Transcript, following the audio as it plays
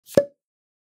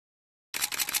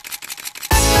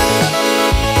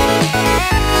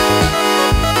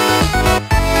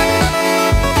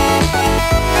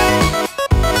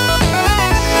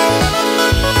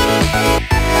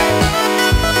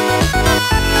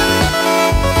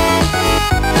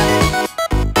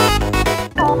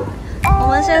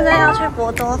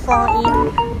博多丰一，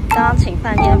刚刚请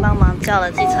饭店帮忙叫了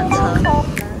计程车。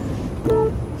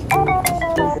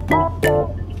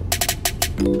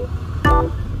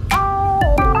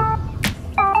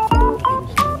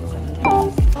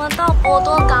我们到博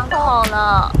多港口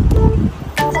了，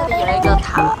这里有一个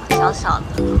塔，小小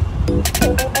的。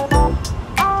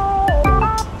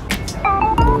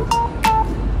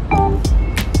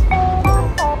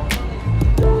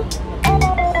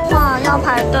哇，要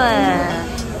排队。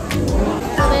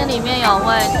这边里面有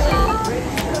位置，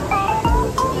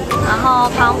然后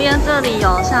旁边这里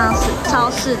有像是超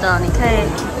市的，你可以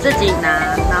自己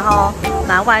拿，然后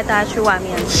拿外带去外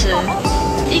面吃。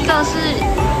一个是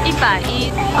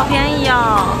110，好便宜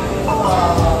哦。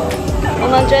我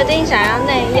们决定想要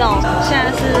内用，现在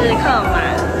是客满，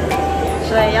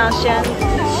所以要先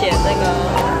写这个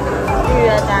预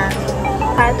约单，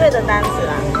排队的单子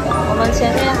啦。我们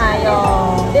前面还有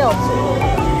6组。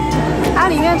它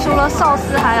里面除了寿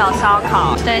司还有烧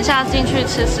烤，等一下进去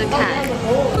吃吃看。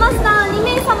マスター2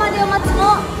名様でお待ち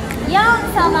の4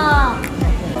様。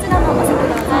こちらのお席で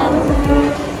ございます。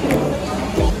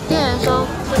店员说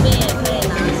这边也可以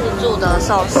拿自助的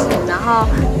寿司，然后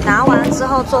拿完之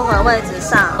后坐回位置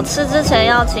上。吃之前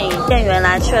要请店员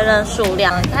来确认数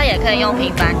量，他也可以用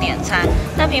平板点餐，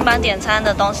但平板点餐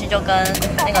的东西就跟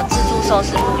那个自助寿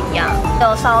司不一样。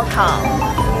有烧烤。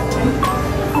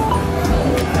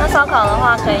那烧烤的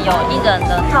话，可以有1人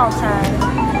的套餐。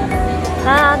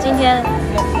那今天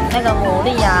那个牡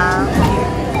蛎啊、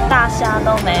大虾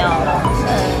都没有了，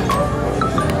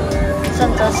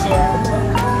剩这些。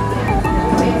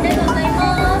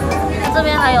这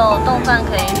边还有冻饭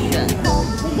可以选，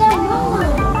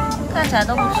看起来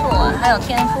都不错哎。还有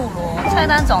天妇罗，菜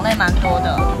单种类蛮多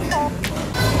的，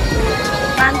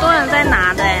蛮多人在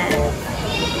拿的哎。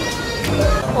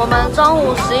我们中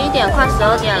午11点快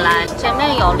12点来，前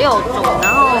面有6组，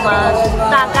然后我们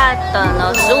大概等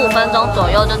了15分钟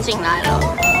左右就进来了。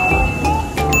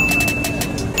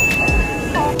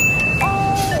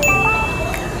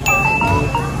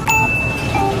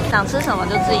想吃什么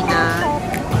就自己拿。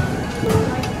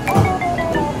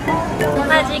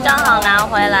麦基刚好拿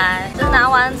回来，就是拿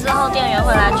完之后，店员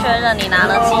会来确认你拿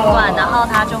了几罐，然后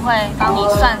他就会帮你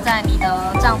算在你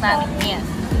的账单里面。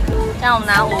像我们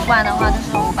拿5罐的话，就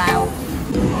是550。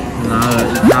拿了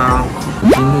1咖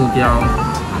金木雕、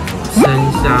生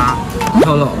虾、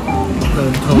透肉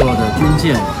跟透肉的军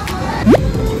舰。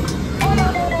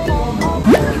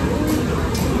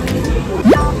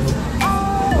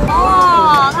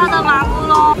哦，它的麻姑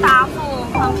咯大腹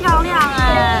很漂亮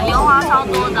哎，油花超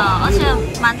多的，而且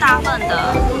蛮大份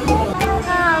的。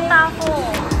看大腹，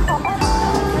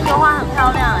油花很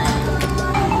漂亮哎。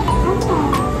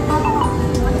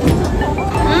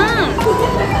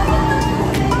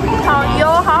好油，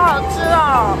好好吃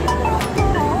哦！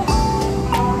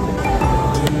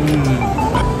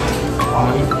我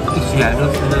们一起来就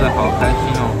吃这个，好开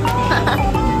心哦！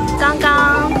刚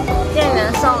刚店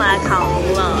员送来烤炉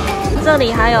了，这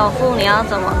里还有附你要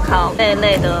怎么烤贝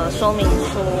类的说明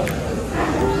书。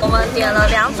我们点了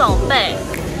2种贝，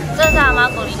这是阿玛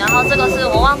古里，然后这个是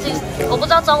我忘记，我不知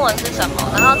道中文是什么，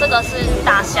然后这个是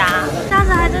大虾，虾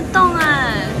子还在动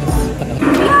哎，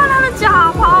你看它的脚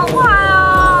跑好快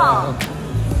哦！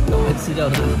会吃掉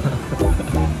它。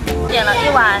点了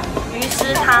1碗鱼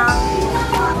丝汤，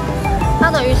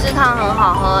它的鱼丝汤很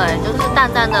好喝哎，就是淡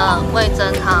淡的味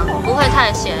噌汤，不会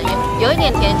太咸，有一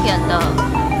点甜甜的，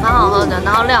蛮好喝的，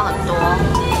然后料很多。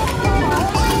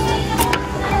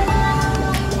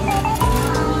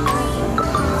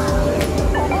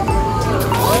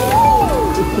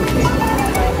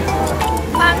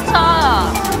翻车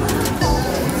了！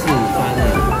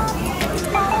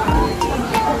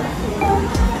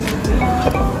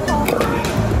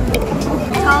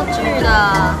超巨的，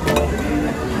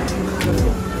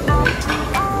超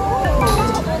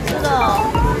多只的。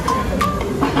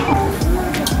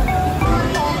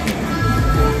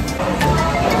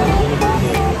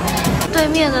对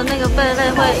面的那个贝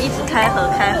类会一直开合，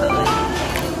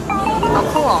好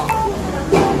酷哦！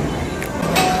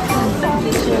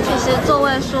其实座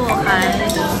位数还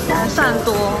算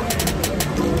多，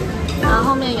然后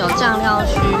后面有酱料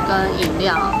区跟饮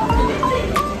料。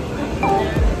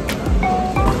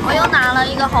我又拿了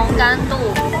一个红甘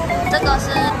露，这个是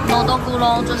摩多咕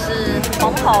噜，就是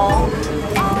红头。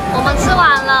我们吃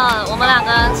完了，我们2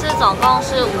个人吃总共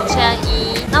是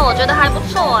5100，那我觉得还不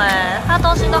错哎，它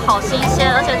东西都好新鲜，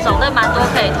而且种类蛮多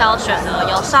可以挑选的，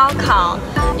有烧烤，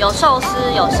有寿司，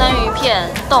有生鱼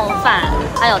片、冻饭，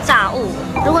还有炸物。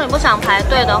如果你不想排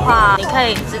队的话，你可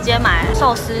以直接买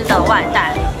寿司的外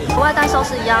带，外带寿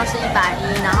司一样是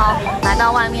110，然后来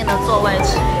到外面的座位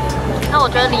吃。那我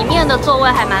觉得里面的座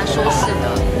位还蛮舒适的，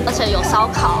而且有烧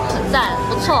烤，很赞，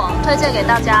不错，推荐给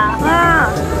大家。哇，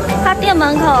它店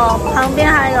门口旁边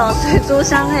还有水族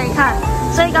箱可以看，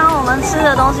所以刚刚我们吃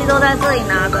的东西都在这里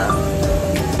拿的。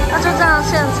那就这样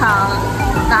现场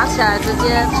拿起来直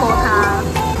接戳它。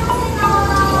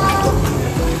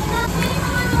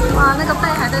哇，那个背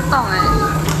还在动哎。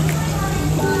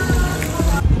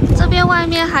这边外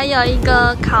面还有一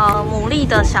个烤牡蛎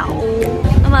的小屋，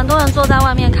有蛮多人坐在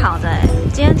外面烤的哎。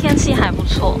今天天气还不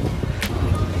错，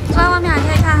坐在外面还可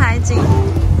以看海景，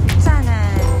赞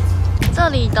哎！这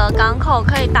里的港口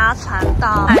可以搭船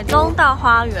到海中道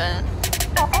花园。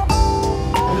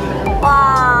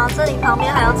哇，这里旁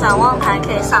边还有展望台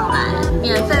可以上来，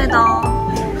免费的哦。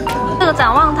这个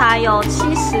展望台有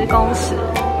70公尺，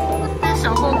那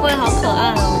小货柜好可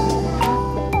爱哦。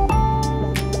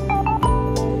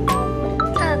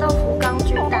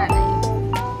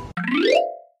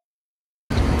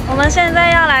我们现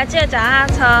在要来借脚踏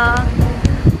车，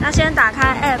要先打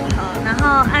开 App， 然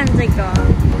后按这个，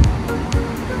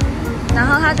然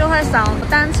后它就会扫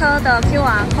单车的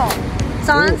QR code，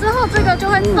 扫完之后这个就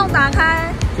会自动打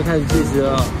开，就开始计时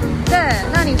了。对，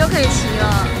那你就可以骑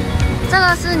了。这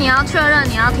个是你要确认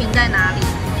你要停在哪里，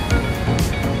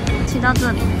骑到这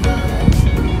里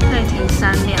可以停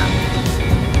3辆。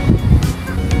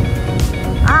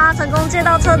啊，成功借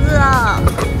到车子了。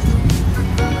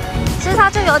其实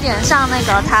它就有点像那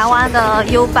个台湾的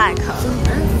U-Bike，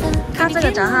 它这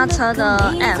个脚踏车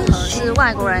的 App 是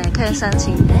外国人也可以申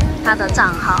请它的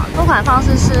账号，付款方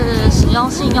式是使用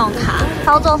信用卡，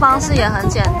操作方式也很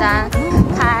简单，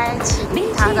开启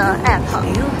它的 App，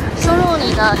 输入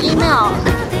你的 email、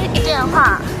电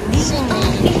话、姓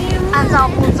名，按照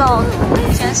步骤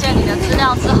填写你的资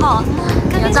料之后，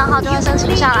你的账号就会申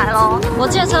请下来咯。我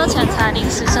借车前才临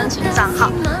时申请账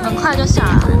号，很快就下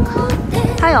来了。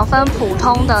它有分普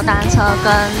通的单车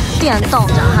跟电动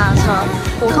脚踏车。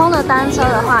普通的单车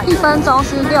的话，1分钟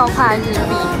是6块日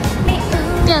币；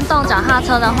电动脚踏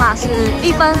车的话是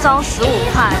1分钟15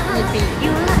块日币，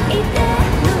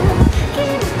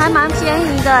还蛮便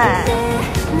宜的哎。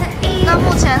那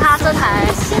目前它这台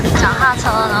脚踏车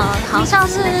呢，好像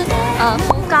是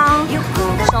福冈、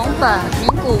熊本、名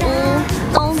古屋、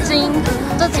东京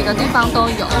这几个地方都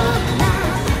有。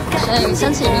所以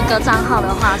申请一个账号的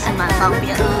话是蛮方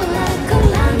便的。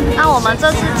那我们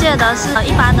这次借的是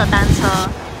一般的单车，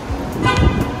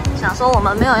想说我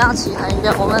们没有要骑很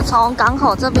远，我们从港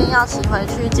口这边要骑回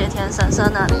去结田神社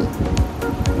那里。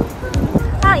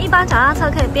它一般脚踏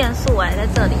车可以变速哎，在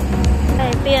这里可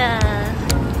以变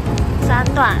3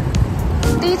段。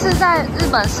第一次在日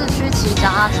本市区骑脚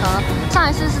踏车，上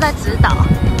一次是在直岛。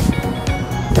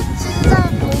其实，在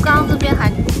福冈这边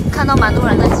还看到蛮多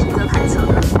人在骑这台车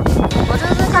的。我就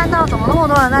是看到怎么那么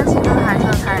多人在骑这台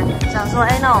车，才想说，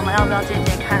哎，那我们要不要借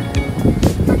借看？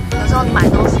有时候你买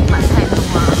东西买太多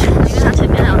啊，因为它前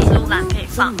面还有置物篮可以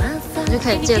放，你就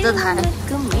可以借这台，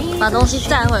把东西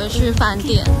载回去饭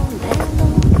店。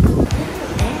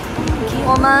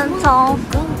我们从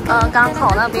港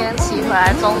口那边骑回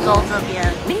来中州这边，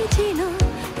边骑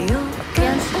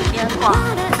边逛。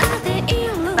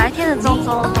白天的中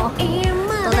州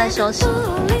都在休息，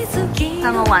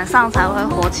他们晚上才会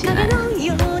火起来。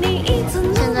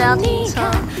现在要停车，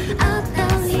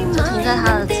就停在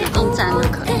它的指定站就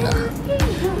可以了。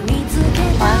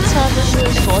还车就是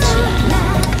锁起来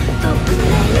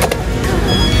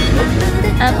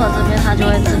 ，App 这边它就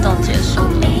会自动结束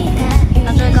了，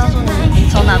它就会告诉你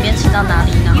从哪边骑到哪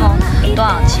里，然后多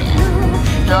少钱，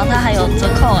然后它还有折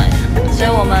扣哎，所以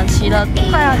我们骑了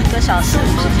快要1个小时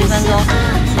50几分钟，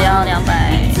只要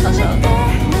222，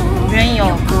不愿意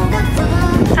哦。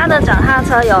它的脚踏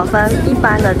车有分一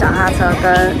般的脚踏车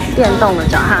跟电动的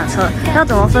脚踏车，要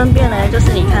怎么分辨呢？就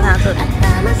是你看它这里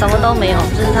什么都没有，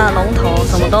就是它的龙头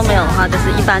什么都没有的话，就是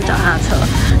一般脚踏车。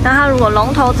那它如果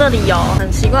龙头这里有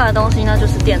很奇怪的东西，那就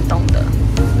是电动的。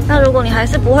那如果你还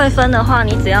是不会分的话，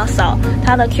你只要扫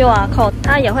它的 QR code，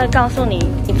 它也会告诉你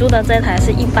你租的这台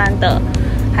是一般的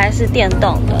还是电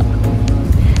动的。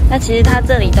那其实它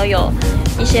这里都有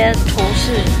一些图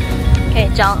示，会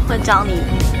教你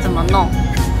怎么弄。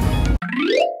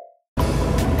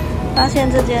发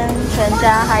现这间全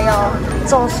家还有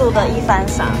种树的1番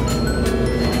赏，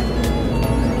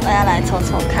我要来抽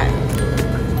抽看。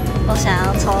我想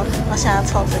要抽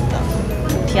这个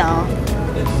5条，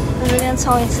在这边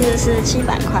抽一次是700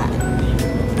块。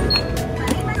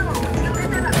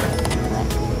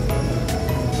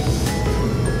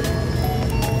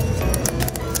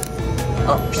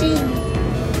哦，ピン。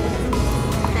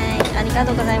はい、ありが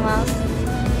とうございます。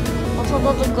我抽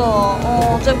到这个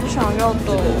哦，最不想要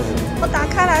的。我打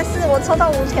开来是我抽到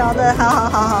5条的，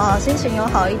好，心情有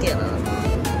好一点了。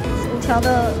5条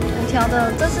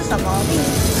的，这是什么？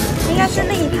应该是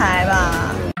立牌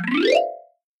吧。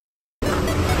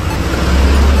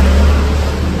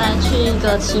来去一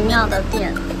个奇妙的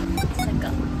店，这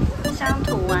个乡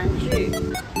土玩具。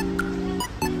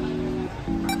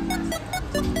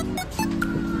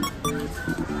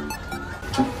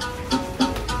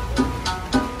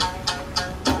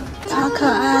超可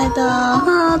爱的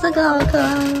啊！这个好可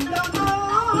爱，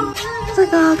这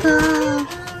个好可爱，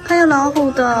还有老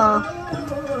虎的。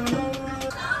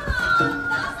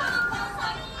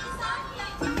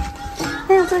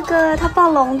还有这个，它暴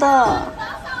龙的。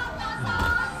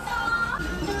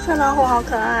这老虎好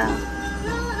可爱啊！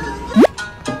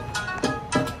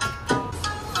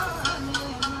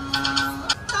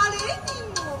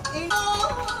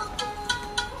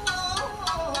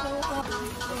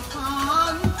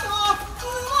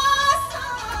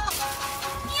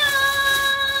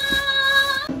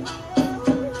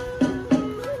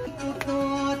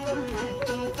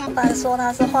老板说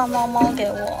他是画猫猫给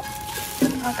我，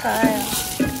好可爱啊！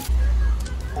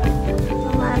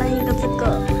我买了一个这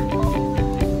个。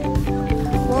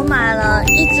我买了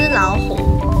1只老虎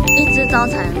，1只招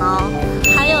财猫，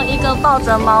还有一个抱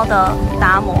着猫的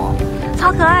达摩，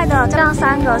超可爱的。这样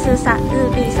3个是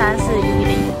日币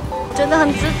3410，觉得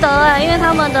很值得哎，因为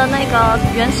他们的那个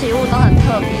缘起物都很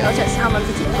特别，而且是他们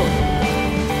自己做的。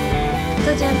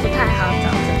这间不太好找，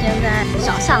这间在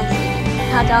小巷子里，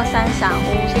它叫山響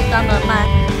屋，是专门卖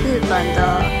日本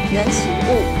的缘起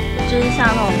物，就是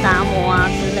像那种达摩啊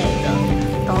之类的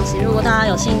东西。如果大家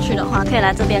有兴趣的话，可以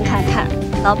来这边看看。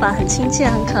老板很亲切，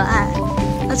很可爱，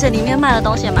而且里面卖的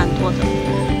东西也蛮多的。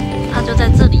它就在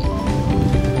这里。